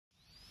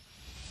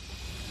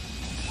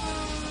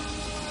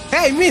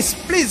Hey, miss,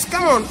 please,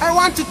 come on. I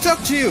want to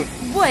talk to you.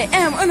 Boy,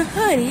 I'm in a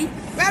hurry.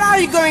 Where are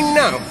you going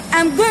now?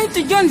 I'm going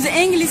to join the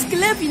English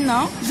club, you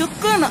know. The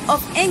corner of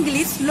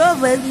English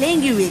lovers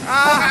language.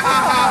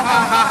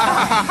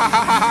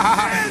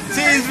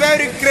 She is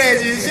very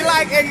crazy. She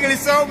likes English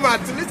so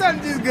much. Listen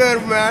to this girl,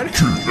 man.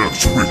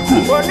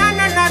 Oh, na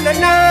na na na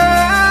na.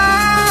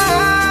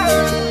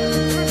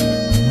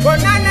 Oh,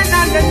 na na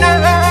na na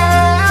na.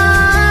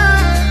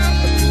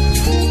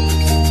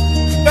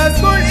 The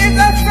school is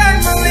a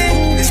family.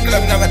 This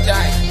club never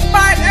dies.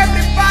 Invite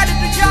everybody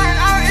to join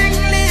our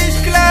English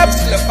club.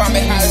 This club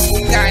family has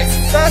good guys.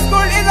 The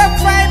school is a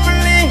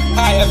family.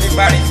 Hi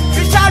everybody.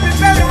 We shall be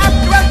very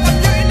happy to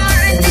welcome you in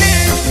our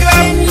English club.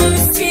 When you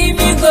see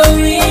me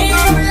going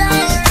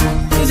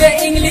to the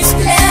English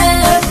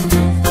club,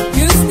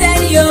 you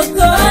stand your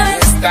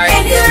course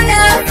and you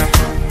laugh,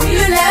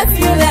 you laugh,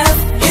 you laugh.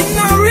 It's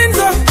no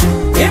reason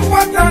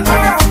important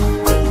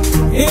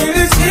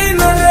English in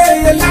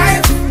your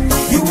life.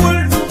 You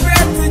will do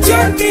better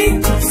journey.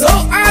 So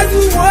as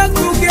we work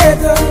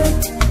together,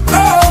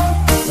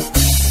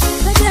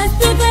 But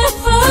after the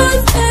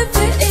falls,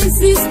 ever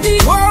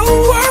existing,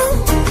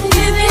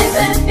 giving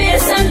them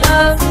peace and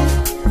love.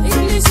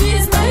 English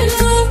is my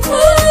love.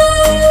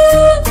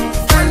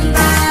 One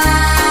by,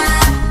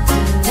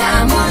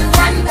 come on,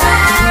 one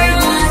by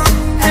one,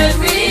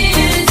 every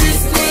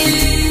is me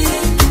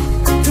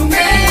to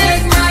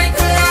make my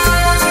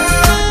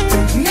club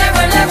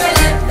never, never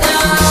let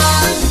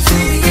down.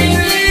 The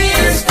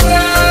English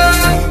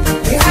club,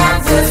 we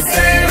have the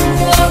same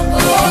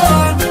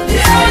word. We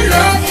all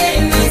love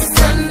English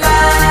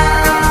standard.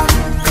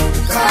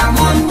 Come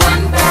on,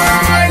 one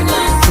by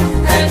one,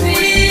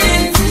 every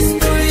is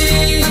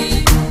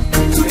free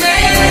to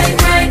make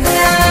my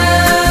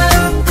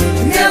club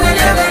never,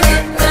 never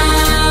let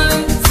down.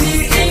 The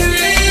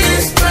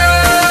English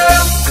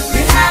club,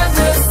 we have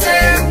the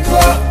same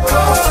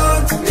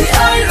word. We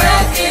all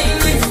love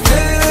English.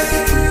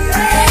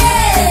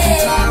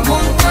 Come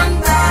on, one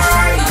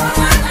by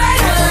one,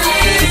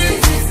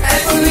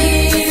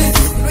 every is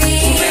free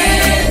to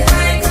make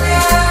my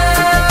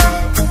club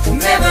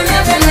never,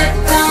 never let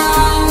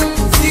down.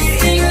 The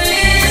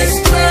English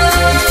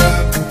club,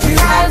 we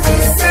have the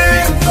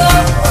same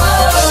word.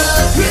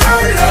 We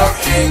all love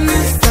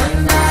English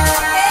standard.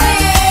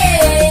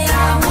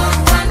 Come on,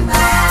 one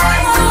by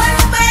one,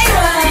 every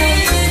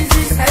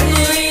is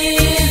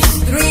free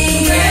to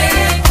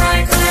make my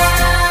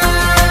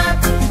club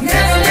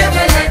never,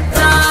 never let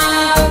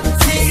down.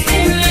 The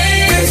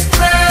English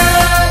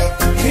club,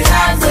 we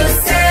have the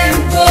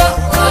same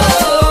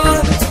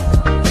word.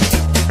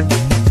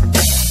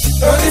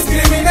 no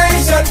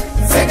discrimination,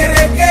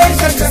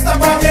 segregation, just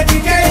about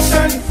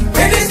education.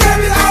 English club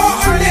is our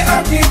only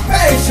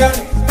occupation.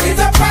 It's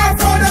a part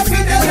for the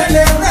future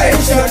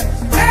generation.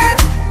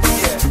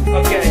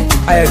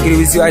 I agree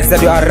with you, I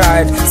said you are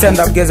right. Stand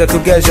up together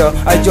together,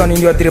 I join in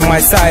your dream, my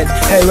side.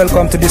 Hey,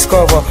 welcome to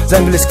Discover, the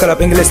English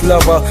club, English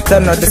lover. Tell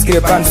no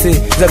discrepancy,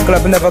 the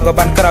club never go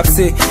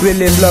bankruptcy. We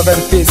live love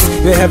and peace,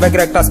 we have a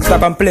great task to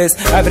accomplish.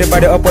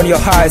 Everybody open your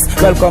eyes,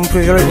 welcome to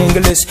your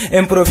English.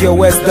 Improve your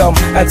wisdom,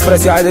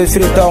 express your ideas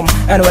freedom.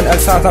 Anyone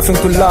else has nothing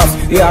to love,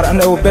 we are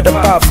on a better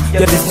path.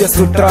 Yet it's just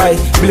to try,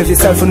 believe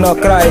yourself and not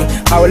cry.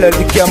 I will let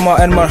you get more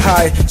and more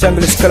high, the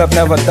English club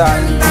never die.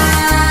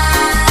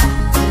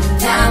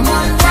 Come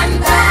on, one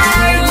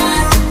by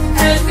one,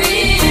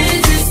 every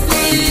is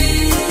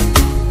free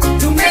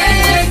to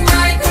make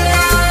my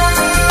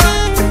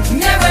club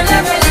never,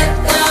 never let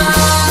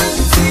down.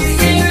 The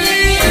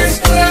English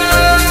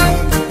club,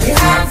 we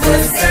have the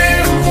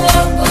same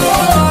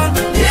word.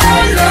 We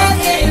all love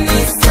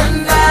English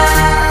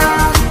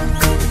standard.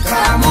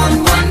 Come on,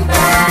 one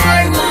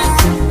by one,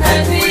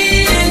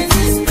 every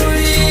is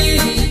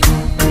free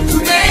to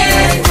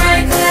make my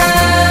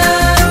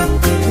club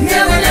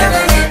never,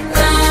 never let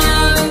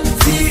down.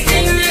 The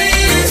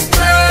English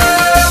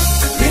club,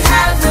 we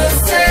have the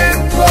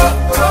same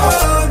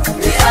word.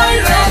 We all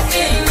love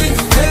English.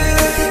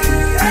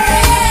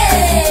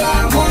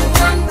 Come on,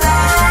 one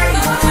by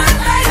one,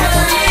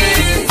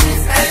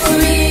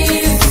 every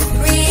is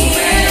free to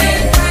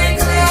make my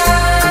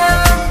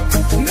club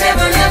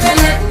never, never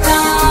let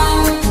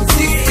down.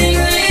 The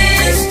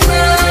English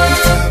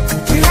club,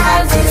 we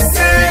have the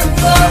same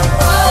word.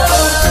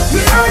 We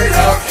all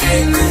love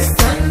English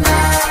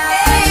standard.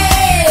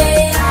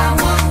 Come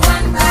on,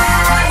 one by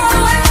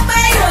one,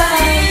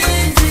 every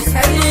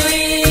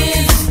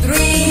is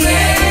free to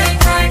make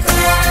my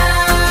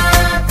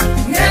club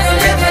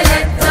never, never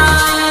let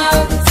down.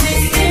 The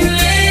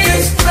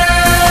English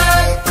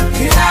club,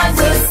 we have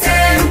the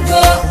same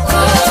word.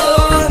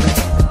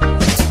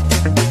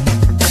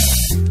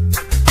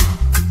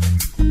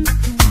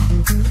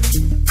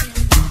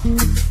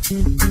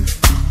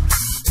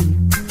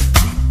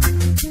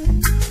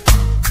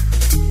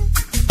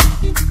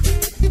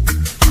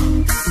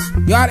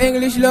 You are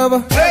English lover.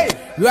 Hey!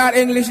 You are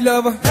English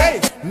lover. Hey!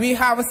 We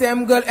have the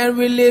same girl and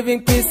we live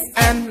in peace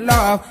and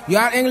love. You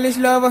are English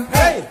lover.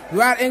 Hey!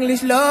 You are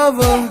English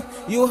lover.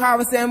 You have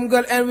the same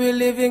girl and we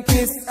live in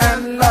peace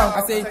and love.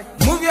 I say,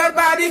 move your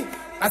body,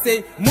 I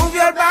say, move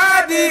your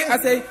body. I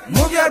say,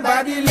 move your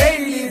body,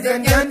 ladies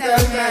and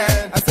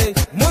gentlemen. I say,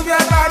 move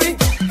your body.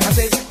 I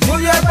say,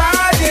 move your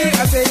body.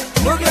 I say,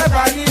 move your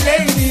body,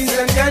 ladies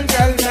and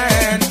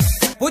gentlemen.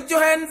 Put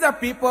your hands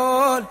up,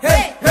 people.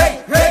 Hey,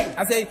 hey, hey.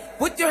 I say,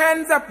 put your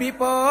hands up,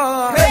 people.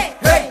 Hey,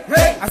 hey,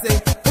 hey. I say,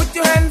 put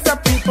your hands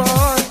up,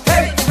 people.